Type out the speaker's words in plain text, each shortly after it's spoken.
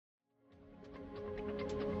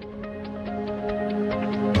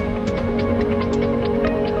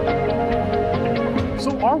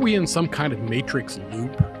are we in some kind of matrix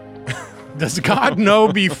loop? Does God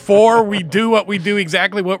know before we do what we do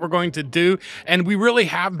exactly what we're going to do, and we really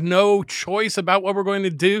have no choice about what we're going to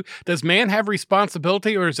do? Does man have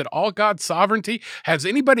responsibility, or is it all God's sovereignty? Has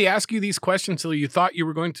anybody asked you these questions till you thought you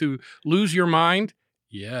were going to lose your mind?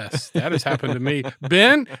 Yes, that has happened to me.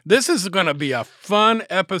 Ben, this is going to be a fun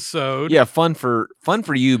episode. Yeah, fun for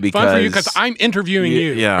you because I'm interviewing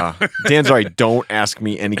you. Yeah, Dan's right. Don't ask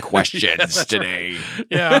me any questions today. Right.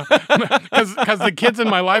 Yeah, because the kids in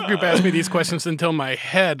my life group ask me these questions until my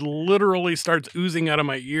head literally starts oozing out of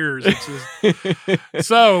my ears.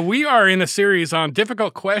 So we are in a series on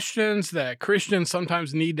difficult questions that Christians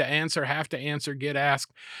sometimes need to answer, have to answer, get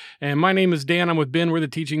asked. And my name is Dan. I'm with Ben. We're the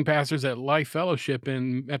teaching pastors at Life Fellowship in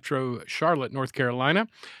Metro Charlotte, North Carolina.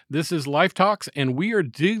 This is Lifetalks, and we are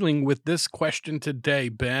dealing with this question today,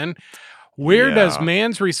 Ben. Where does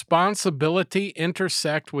man's responsibility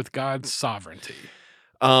intersect with God's sovereignty?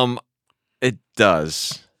 It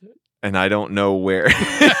does, and I don't know where.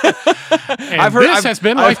 This has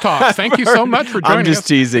been Lifetalks. Thank you so much for joining us. I'm just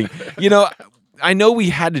teasing. I know we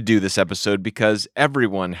had to do this episode because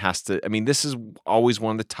everyone has to. I mean, this is always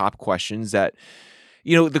one of the top questions that,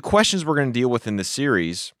 the questions we're going to deal with in this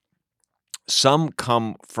series, some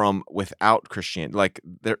come from without Christianity. Like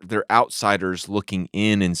they're outsiders looking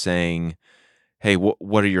in and saying, hey,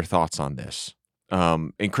 what are your thoughts on this?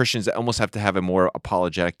 And Christians almost have to have a more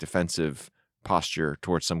apologetic, defensive posture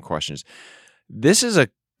towards some questions. This is a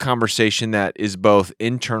conversation that is both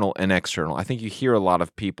internal and external. I think you hear a lot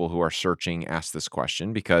of people who are searching ask this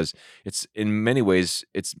question because it's in many ways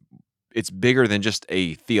it's bigger than just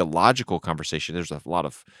a theological conversation. There's a lot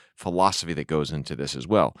of philosophy that goes into this as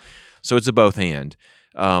well. So it's a both and.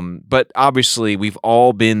 But obviously we've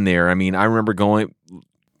all been there. I mean, I remember going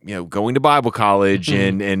to Bible college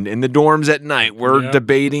and in the dorms at night, we're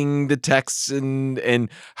debating the texts and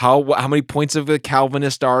how many points of a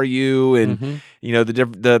Calvinist are you? And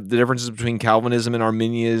the differences between Calvinism and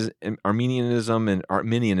Arminianism.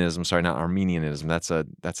 Sorry, not Arminianism. That's a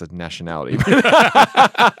nationality.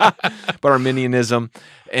 But Arminianism.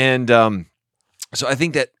 And so I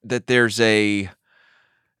think that there's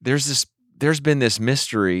been this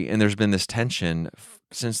mystery and there's been this tension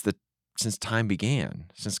since time began,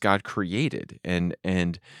 since God created.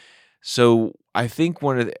 And so I think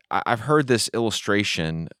I've heard this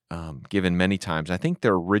illustration given many times. I think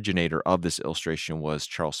the originator of this illustration was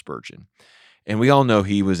Charles Spurgeon. And we all know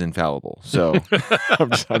he was infallible. So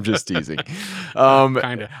I'm just teasing.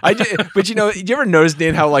 Kind of. But you ever notice,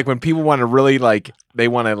 Dan, how like when people want to really they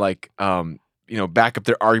want to back up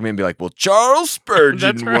their argument and be like, well, Charles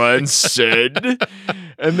Spurgeon once said,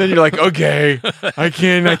 and then you're like, okay, I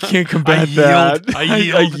can't combat that.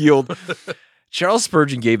 I yield. Charles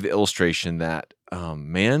Spurgeon gave the illustration that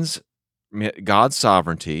God's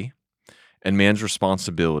sovereignty and man's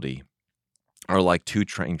responsibility are like two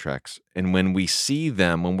train tracks. And when we see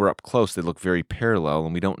them, when we're up close, they look very parallel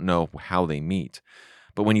and we don't know how they meet.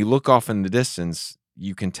 But when you look off in the distance,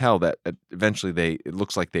 you can tell that eventually it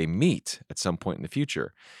looks like they meet at some point in the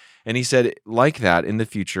future. And he said, like that, in the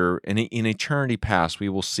future, in eternity past, we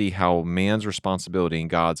will see how man's responsibility and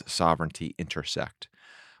God's sovereignty intersect.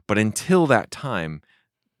 But until that time,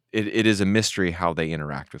 it is a mystery how they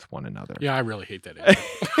interact with one another. Yeah, I really hate that answer.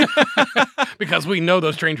 Because we know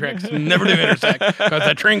those train tracks never do intersect, because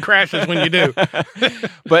that train crashes when you do.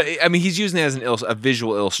 But, I mean, he's using it as a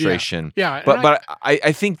visual illustration. Yeah. But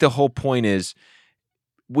I think the whole point is,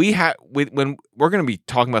 when we're going to be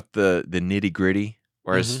talking about the nitty gritty,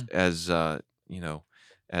 or as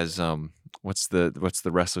what's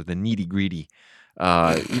the rest of the nitty gritty?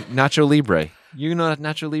 Nacho Libre. You know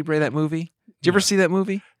Nacho Libre, that movie? Did you ever see that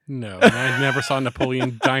movie? No, and I never saw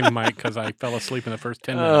Napoleon Dynamite because I fell asleep in the first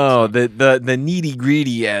 10 minutes. Oh, the nitty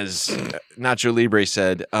gritty, as Nacho Libre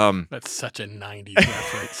said. That's such a 90s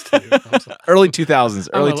reference, too. Early 2000s.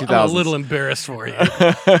 I'm a little embarrassed for you.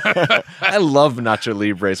 I love Nacho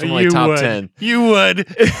Libre. It's one of my top 10. You would.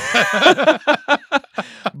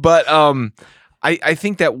 But I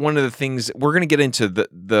think that one of the things, we're going to get into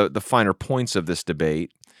the finer points of this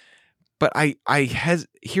debate, but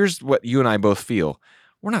here's what you and I both feel.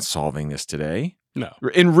 We're not solving this today. No.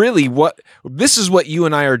 And really, this is what you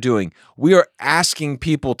and I are doing. We are asking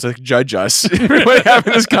people to judge us by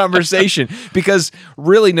having this conversation, because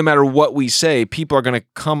really, no matter what we say, people are going to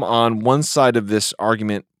come on one side of this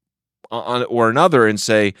argument or another and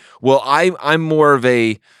say, well, I'm more of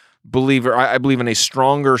a believer. I believe in a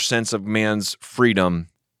stronger sense of man's freedom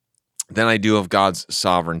than I do of God's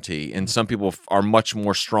sovereignty. And some people are much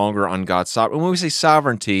more stronger on God's sovereignty. When we say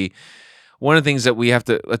sovereignty, one of the things that we have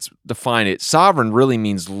to, let's define it. Sovereign really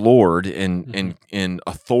means Lord in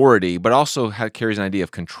authority, but also carries an idea of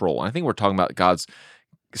control. And I think we're talking about God's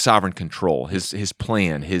sovereign control, his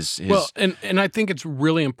plan, his. Well, and I think it's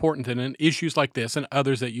really important that in issues like this and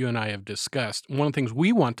others that you and I have discussed, one of the things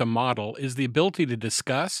we want to model is the ability to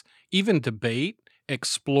discuss, even debate,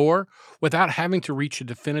 explore without having to reach a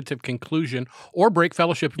definitive conclusion or break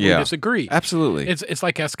fellowship if we disagree. Absolutely. It's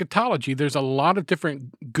like eschatology. There's a lot of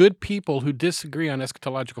different good people who disagree on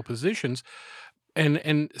eschatological positions.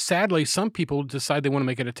 And sadly, some people decide they want to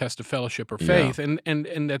make it a test of fellowship or faith, and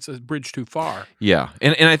that's a bridge too far. Yeah,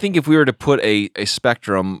 and I think if we were to put a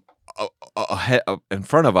spectrum in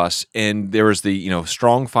front of us, and there was the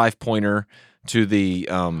strong 5-pointer to the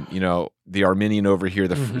the Arminian over here,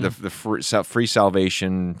 the free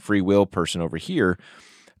salvation, free will person over here,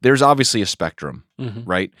 there's obviously a spectrum,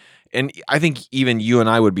 right? And I think even you and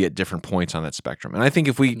I would be at different points on that spectrum. And I think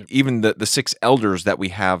if we, even the 6 elders that we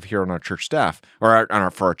have here on our church staff, or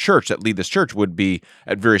for our church that lead this church, would be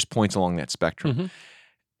at various points along that spectrum.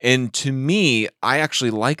 And to me, I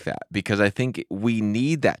actually like that, because I think we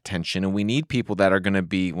need that tension, and we need people that are going to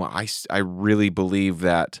be, well, I really believe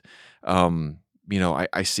that,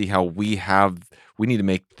 I see how we need to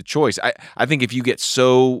make the choice. I think if you get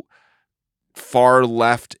so far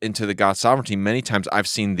left into the God sovereignty, many times I've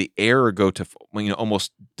seen the error go to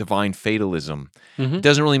almost divine fatalism. It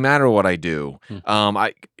doesn't really matter what I do.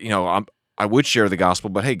 I would share the gospel,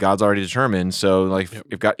 but hey, God's already determined. So like,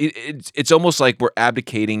 if God, it's almost like we're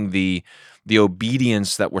abdicating the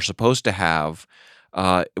obedience that we're supposed to have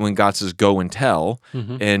when God says go and tell,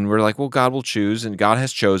 and we're like, well, God will choose, and God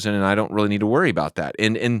has chosen, and I don't really need to worry about that.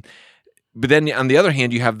 But then on the other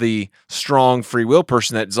hand, you have the strong free will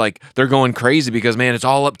person that's like, they're going crazy because, man, it's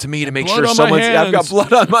all up to me to make sure someone's, I've got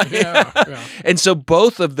blood on my hand. And so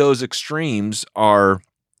both of those extremes are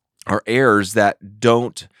errors that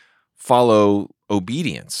don't follow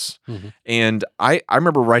obedience. And I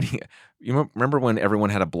remember writing, remember when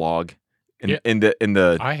everyone had a blog? In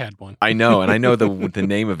the I had one. I know, and I know the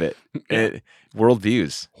name of it.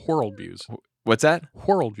 Worldviews. Worldviews. What's that?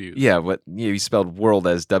 Worldviews. Yeah, you spelled world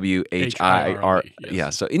as WHIR. Yes.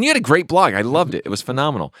 Yeah, so, and you had a great blog. I loved it. It was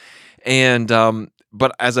phenomenal. And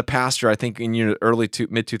but as a pastor, I think in your mid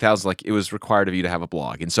 2000s, like, it was required of you to have a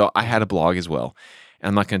blog, and so I had a blog as well. And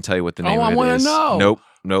I'm not going to tell you what the name of it is. I want to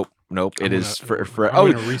know. Nope. It is for.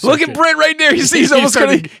 Look at Brent right there. He's almost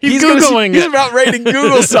going to. He's Googling. He's about ready to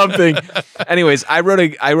Google something. Anyways, I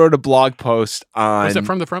wrote a blog post on. Was it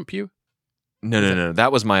from the front pew? No.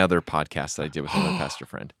 That was my other podcast that I did with another pastor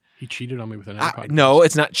friend. He cheated on me with another podcast. No,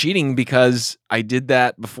 it's not cheating, because I did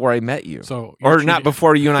that before I met you. Or not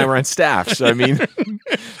before you and I were on staff. So I mean,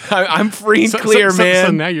 I'm free and clear, man.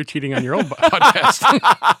 So now you're cheating on your own podcast.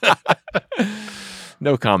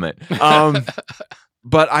 No comment.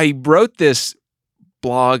 But I wrote this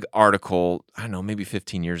blog article, I don't know, maybe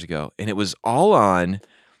 15 years ago, and it was all on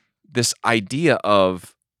this idea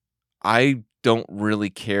of, I don't really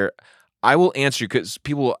care. I will answer you, because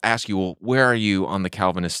people will ask you, well, where are you on the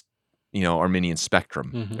Calvinist, Arminian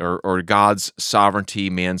spectrum, or God's sovereignty,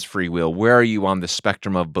 man's free will? Where are you on the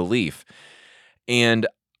spectrum of belief? And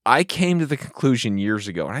I came to the conclusion years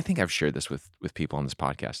ago, and I think I've shared this with people on this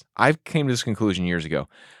podcast. I came to this conclusion years ago.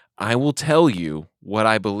 I will tell you what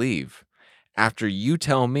I believe after you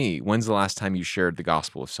tell me when's the last time you shared the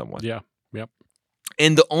gospel with someone. Yeah. Yep.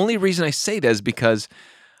 And the only reason I say that is because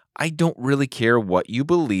I don't really care what you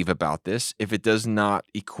believe about this if it does not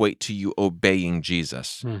equate to you obeying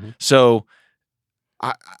Jesus. So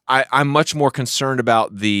I'm much more concerned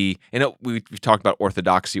about we've talked about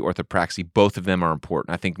orthodoxy, orthopraxy. Both of them are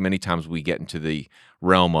important. I think many times we get into the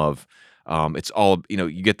realm of it's all,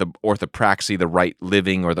 you get the orthopraxy, the right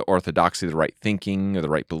living, or the orthodoxy, the right thinking, or the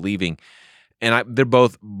right believing. And they're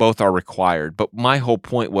both are required. But my whole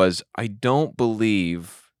point was, I don't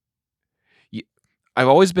believe. I've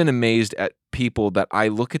always been amazed at people that I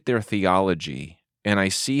look at their theology and I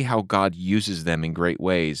see how God uses them in great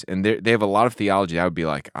ways. And they have a lot of theology. I would be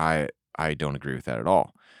like, I don't agree with that at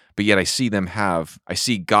all. But yet I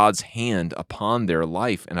see God's hand upon their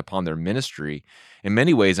life and upon their ministry. In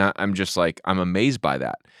many ways, I'm just like, I'm amazed by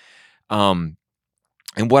that. And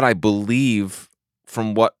what I believe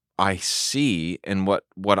from what I see and what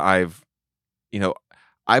I've,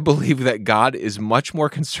 I believe that God is much more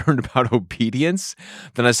concerned about obedience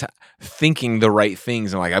than us thinking the right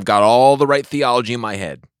things. And like, I've got all the right theology in my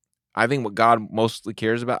head. I think what God mostly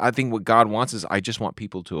cares about, I think what God wants is, I just want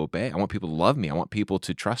people to obey. I want people to love me. I want people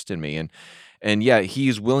to trust in me. And yeah,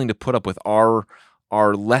 He's willing to put up with our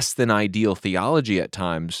less than ideal theology at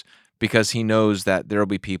times, because He knows that there will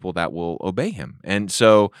be people that will obey Him. And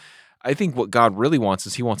so I think what God really wants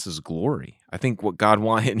is He wants His glory. I think what God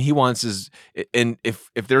wants, and He wants is, and if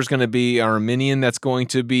there's going to be an Arminian that's going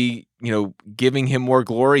to be, giving Him more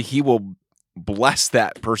glory, He will bless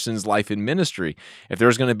that person's life and ministry. If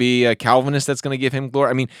there's going to be a Calvinist that's going to give Him glory,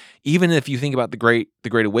 I mean, even if you think about the Great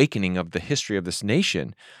Awakening of the history of this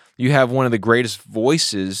nation, you have one of the greatest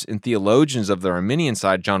voices and theologians of the Arminian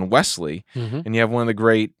side, John Wesley, and you have one of the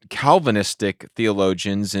great Calvinistic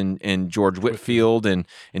theologians in George Whitefield and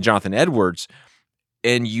Jonathan Edwards,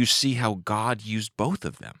 and you see how God used both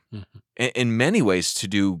of them in many ways to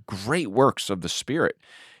do great works of the Spirit.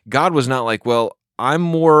 God was not like, well, I'm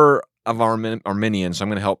more of Arminian, so I'm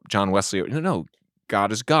going to help John Wesley. No,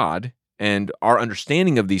 God is God, and our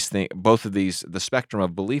understanding of these things, both of these, the spectrum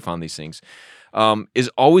of belief on these things, is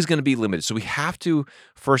always going to be limited. So we have to,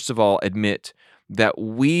 first of all, admit that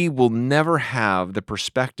we will never have the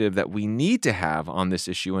perspective that we need to have on this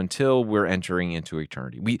issue until we're entering into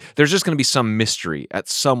eternity. There's just going to be some mystery at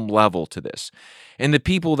some level to this. And the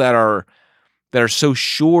people that are so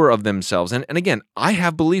sure of themselves, and again, I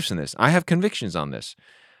have beliefs in this, I have convictions on this,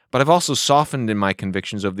 but I've also softened in my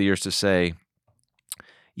convictions over the years to say,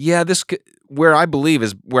 yeah, where I believe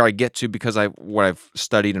is where I get to because what I've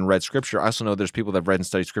studied and read Scripture. I also know there's people that have read and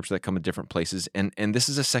studied Scripture that come in different places, and this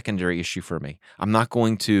is a secondary issue for me. I'm not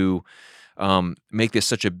going to make this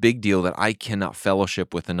such a big deal that I cannot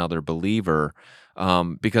fellowship with another believer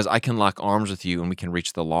because I can lock arms with you and we can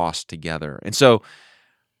reach the lost together. And so,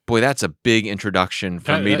 boy, that's a big introduction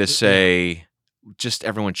for me to say, just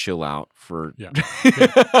everyone chill out for... Yeah.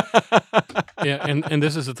 And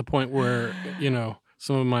this is at the point where,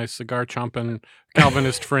 some of my cigar chomping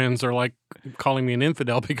Calvinist friends are like calling me an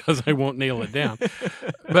infidel because I won't nail it down.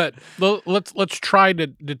 But let's try to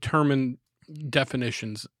determine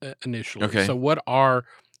definitions initially. Okay. So what are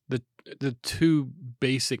the two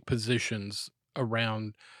basic positions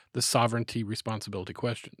around the sovereignty responsibility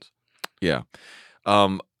questions? Yeah.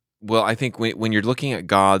 Well, I think when you're looking at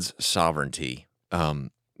God's sovereignty,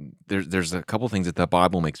 there's a couple things that the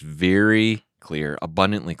Bible makes very clear,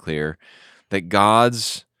 abundantly clear, that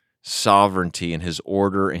God's sovereignty and His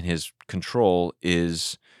order and His control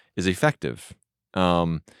is effective.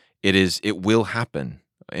 It will happen,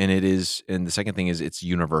 and the second thing is it's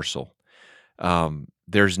universal.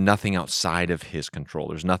 There's nothing outside of His control.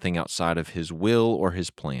 There's nothing outside of His will or His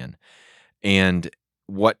plan, and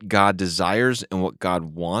what God desires and what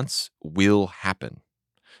God wants will happen.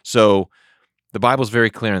 So the Bible's very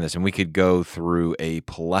clear on this, and we could go through a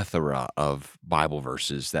plethora of Bible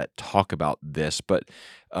verses that talk about this, but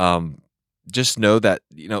just know that,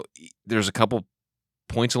 there's a couple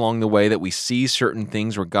points along the way that we see certain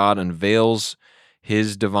things where God unveils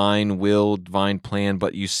His divine will, divine plan,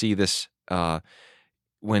 but you see this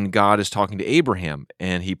when God is talking to Abraham,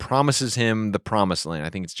 and He promises him the promised land. I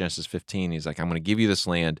think it's Genesis 15. He's like, I'm going to give you this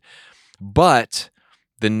land, but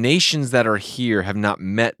the nations that are here have not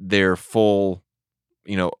met their full,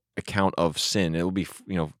 account of sin. It will be,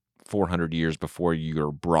 400 years before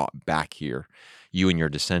you're brought back here, you and your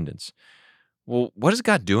descendants. Well, what is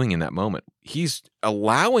God doing in that moment? He's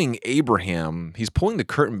allowing Abraham, He's pulling the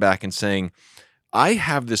curtain back and saying, I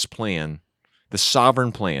have this plan, the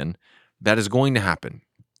sovereign plan that is going to happen.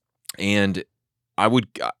 And I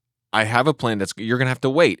have a plan you're going to have to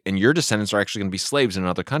wait, and your descendants are actually going to be slaves in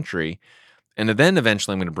another country. And then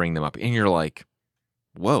eventually I'm going to bring them up. And you're like,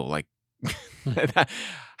 whoa, like,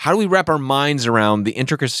 how do we wrap our minds around the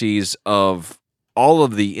intricacies of all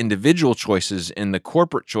of the individual choices and the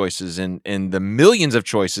corporate choices and the millions of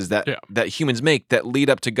choices that humans make that lead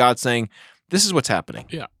up to God saying, this is what's happening.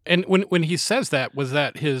 Yeah. And when He says that, was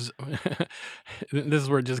that His, this is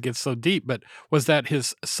where it just gets so deep, but was that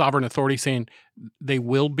His sovereign authority saying they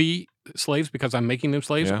will be slaves because I'm making them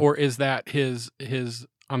slaves? Yeah. Or is that His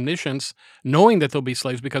omniscience, knowing that they'll be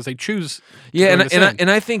slaves because they choose. And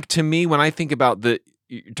I think, to me, when I think about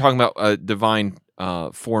you're talking about a divine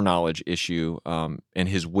foreknowledge issue and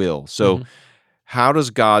His will. So how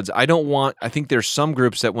does I think there's some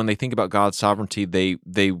groups that when they think about God's sovereignty,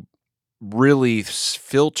 they really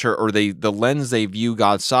filter, or the lens they view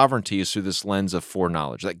God's sovereignty is through this lens of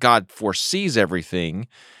foreknowledge, that God foresees everything.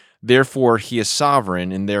 Therefore, He is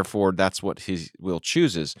sovereign, and therefore that's what His will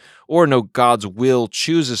chooses. Or no, God's will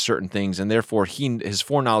chooses certain things, and therefore His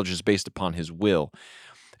foreknowledge is based upon His will.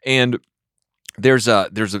 And there's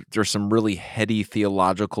some really heady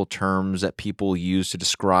theological terms that people use to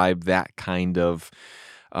describe that kind of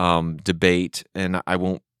debate, and I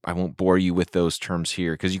won't bore you with those terms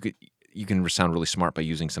here because you can sound really smart by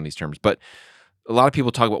using some of these terms, but a lot of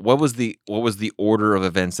people talk about what was the order of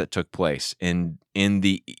events that took place in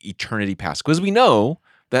the eternity past, because we know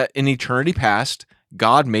that in eternity past,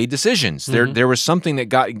 God made decisions. There was something that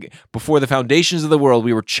God, before the foundations of the world,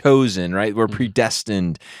 we were chosen, right? We're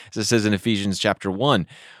predestined, as it says in Ephesians chapter 1.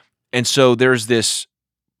 And so there's this,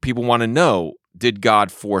 people want to know, did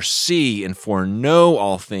God foresee and foreknow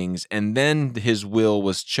all things, and then his will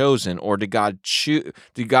was chosen? Or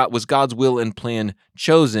was God's will and plan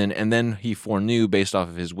chosen, and then he foreknew based off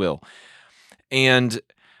of his will? And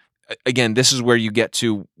again, this is where you get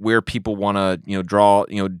to where people want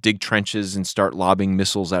to, dig trenches and start lobbing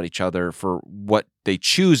missiles at each other for what they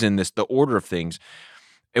choose in the order of things.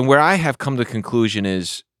 And where I have come to the conclusion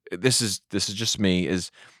is, this is just me, is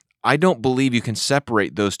I don't believe you can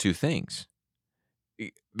separate those two things.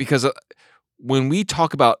 Because when we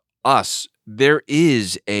talk about us, there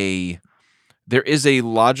is a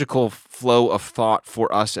logical flow of thought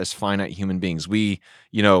for us as finite human beings. We,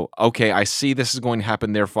 okay, I see this is going to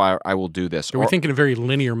happen, therefore I will do this. So we think in a very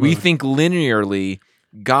linear mode. We think linearly.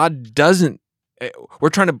 God doesn't. We're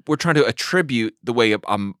trying to attribute the way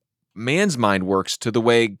man's mind works to the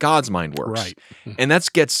way God's mind works, right? And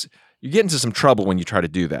you get into some trouble when you try to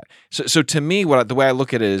do that. So to me, the way I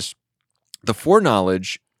look at it is, the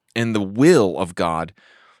foreknowledge and the will of God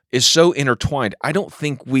is so intertwined. I don't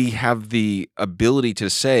think we have the ability to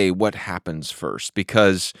say what happens first,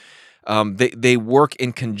 because they work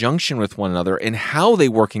in conjunction with one another, and how they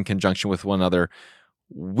work in conjunction with one another,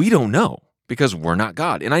 we don't know, because we're not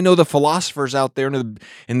God. And I know the philosophers out there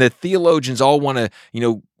and the theologians all want to,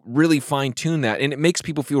 really fine tune that, and it makes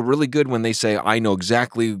people feel really good when they say, I know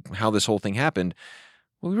exactly how this whole thing happened.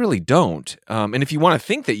 Well, we really don't. And if you want to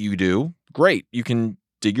think that you do, great. You can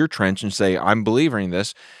dig your trench and say, I'm believing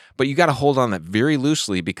this, but you got to hold on that very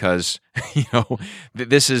loosely, because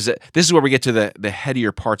this is where we get to the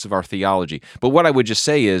headier parts of our theology. But what I would just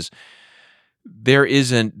say is, there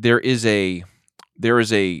is a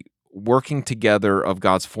working together of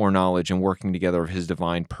God's foreknowledge and working together of his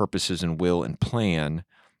divine purposes and will and plan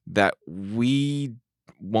that we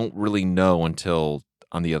won't really know until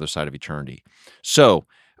on the other side of eternity. So,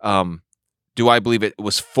 do I believe it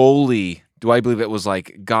was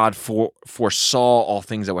like God foresaw all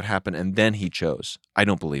things that would happen and then he chose? I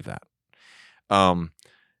don't believe that.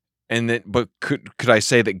 But could I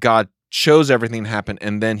say that God chose everything to happen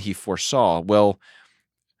and then he foresaw? Well,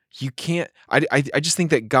 you can't. I just think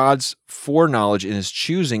that God's foreknowledge and his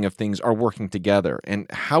choosing of things are working together.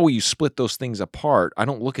 And how will you split those things apart? I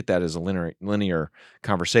don't look at that as a linear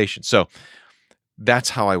conversation. So that's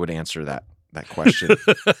how I would answer that question.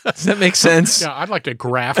 Does that make sense? Yeah, I'd like to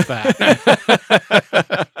graph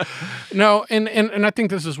that. No, and I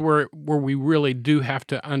think this is where we really do have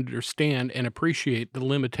to understand and appreciate the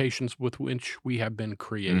limitations with which we have been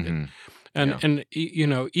created. Mm-hmm. And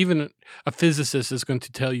even a physicist is going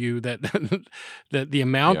to tell you that that the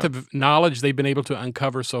amount of knowledge they've been able to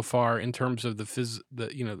uncover so far in terms of the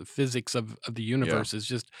physics of the universe is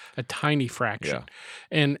just a tiny fraction.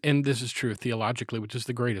 And this is true theologically, which is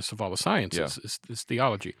the greatest of all the sciences, is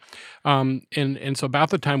theology. And so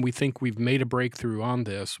about the time we think we've made a breakthrough on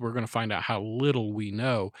this, we're going to find out how little we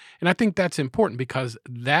know. And I think that's important, because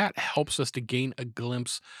that helps us to gain a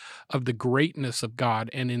glimpse of the greatness of God,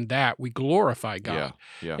 and in that we glorify God.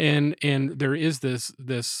 And there is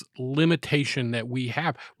this limitation that we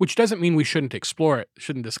have, which doesn't mean we shouldn't explore it,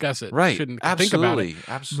 shouldn't discuss it, right? Shouldn't think about it.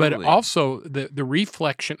 Absolutely. But also the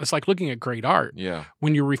reflection. It's like looking at great art. Yeah.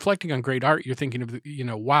 When you're reflecting on great art, you're thinking of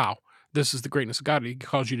wow, this is the greatness of God. He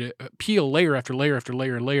calls you to peel layer after layer after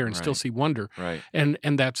layer and layer and still see wonder. Right. And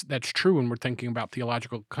that's true when we're thinking about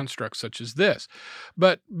theological constructs such as this.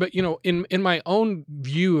 But in my own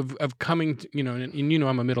view of coming to, and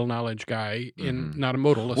I'm a middle knowledge guy and not a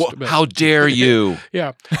modalist. Well, but, how dare you?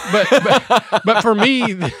 Yeah. But for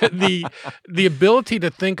me, the ability to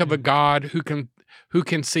think of a God who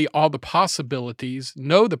can see all the possibilities,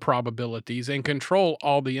 know the probabilities, and control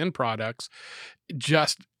all the end products,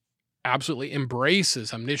 just absolutely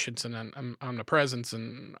embraces omniscience and omnipresence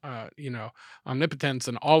and omnipotence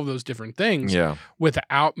and all of those different things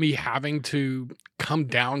without me having to come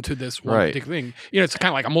down to this one particular thing. It's kind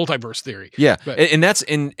of like a multiverse theory. Yeah. And that's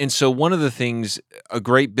and so one of the things, a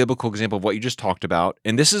great biblical example of what you just talked about,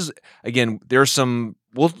 and this is, again,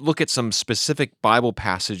 we'll look at some specific Bible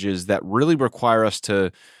passages that really require us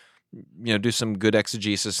to do some good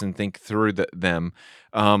exegesis and think through them.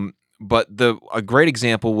 But a great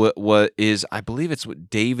example is, I believe it's what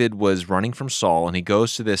David was running from Saul, and he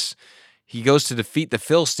goes to defeat the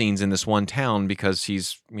Philistines in this one town because he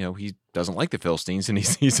doesn't like the Philistines, and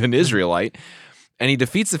he's an Israelite, and he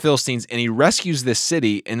defeats the Philistines and he rescues this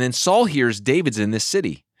city, and then Saul hears David's in this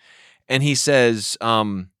city, and he says,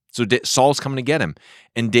 Saul's coming to get him,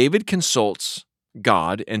 and David consults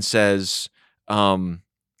God and says,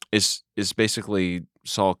 is basically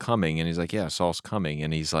Saul coming, and he's like, yeah, Saul's coming,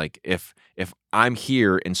 and he's like, if I'm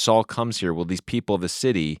here and Saul comes here, will these people of the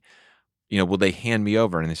city, will they hand me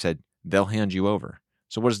over? And they said, they'll hand you over.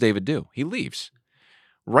 So what does David do? He leaves.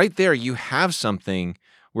 Right there, you have something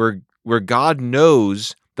where God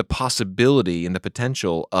knows the possibility and the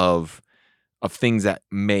potential of things that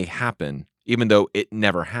may happen, even though it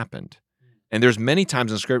never happened. And there's many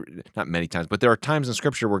times in Scripture, not many times, but there are times in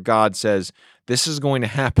Scripture where God says, this is going to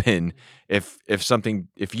happen if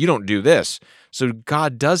you don't do this. So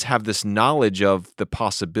God does have this knowledge of the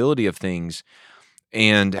possibility of things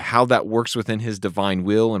and how that works within his divine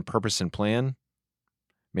will and purpose and plan.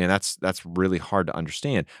 Man, that's really hard to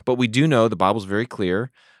understand. But we do know the Bible's very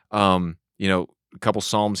clear. A couple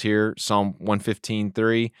Psalms here, Psalm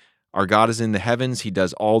 115:3, our God is in the heavens, he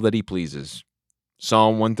does all that he pleases.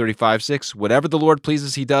 Psalm 135:6, whatever the Lord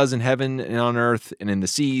pleases, he does in heaven and on earth and in the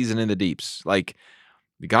seas and in the deeps. Like,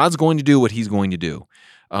 God's going to do what he's going to do.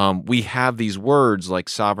 We have these words like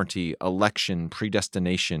sovereignty, election,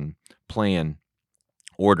 predestination, plan,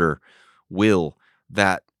 order, will,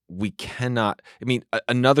 that we cannot. I mean,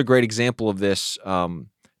 another great example of this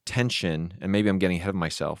tension, and maybe I'm getting ahead of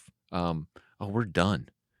myself. We're done.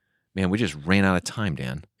 Man, we just ran out of time,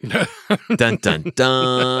 Dan. Dun, dun,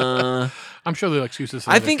 dun. I'm sure there are excuses.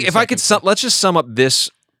 I think if I could, let's just sum up this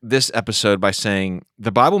episode by saying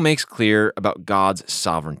the Bible makes clear about God's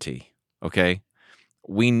sovereignty, okay?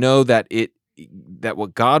 We know that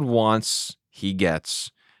what God wants, he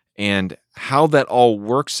gets, and how that all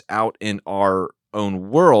works out in our own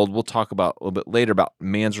world, we'll talk about a little bit later about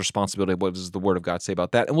man's responsibility. What does the Word of God say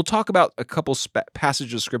about that? And we'll talk about a couple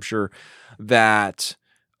passages of Scripture that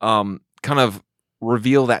kind of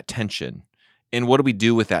reveal that tension. And what do we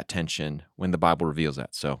do with that tension when the Bible reveals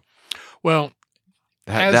that? So, well,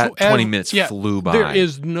 that 20 minutes flew by. There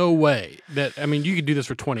is no way that, you could do this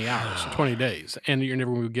for 20 hours, 20 days, and you're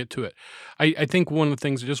never going to get to it. I think one of the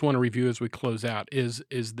things I just want to review as we close out is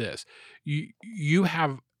this. You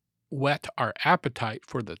have whet our appetite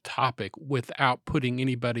for the topic without putting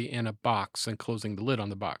anybody in a box and closing the lid on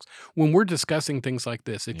the box. When we're discussing things like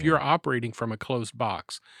this, if you're operating from a closed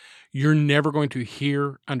box, you're never going to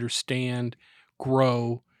hear, understand,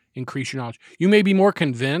 grow, increase your knowledge. You may be more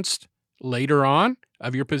convinced later on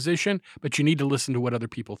of your position, but you need to listen to what other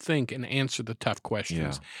people think and answer the tough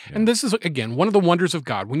questions. Yeah. And this is, again, one of the wonders of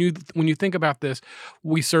God. When you think about this,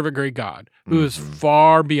 we serve a great God who is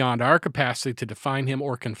far beyond our capacity to define him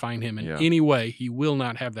or confine him in any way. He will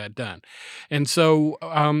not have that done. And so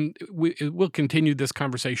we'll continue this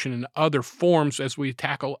conversation in other forms as we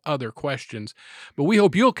tackle other questions. But we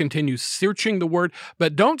hope you'll continue searching the Word,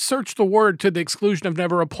 but don't search the Word to the exclusion of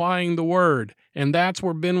never applying the Word. And that's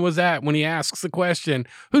where Ben was at when he asks the question, when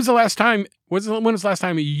was the last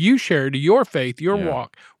time you shared your faith, your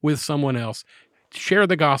walk with someone else? Share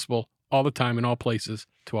the gospel all the time in all places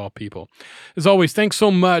to all people. As always, thanks so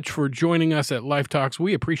much for joining us at Life Talks.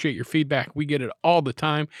 We appreciate your feedback. We get it all the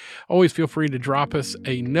time. Always feel free to drop us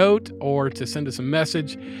a note or to send us a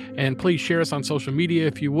message. And please share us on social media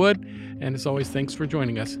if you would. And as always, thanks for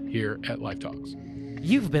joining us here at Life Talks.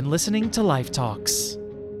 You've been listening to Life Talks.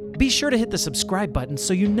 Be sure to hit the subscribe button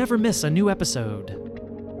so you never miss a new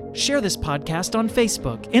episode. Share this podcast on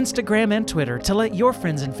Facebook, Instagram, and Twitter to let your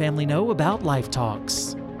friends and family know about Life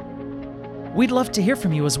Talks. We'd love to hear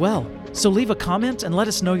from you as well, so leave a comment and let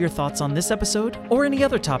us know your thoughts on this episode or any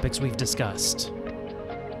other topics we've discussed.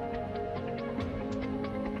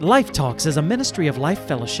 Life Talks is a ministry of Life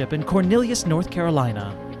Fellowship in Cornelius, North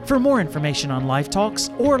Carolina. For more information on Life Talks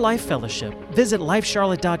or Life Fellowship, visit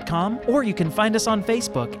lifecharlotte.com or you can find us on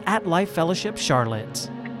Facebook at Life Fellowship Charlotte.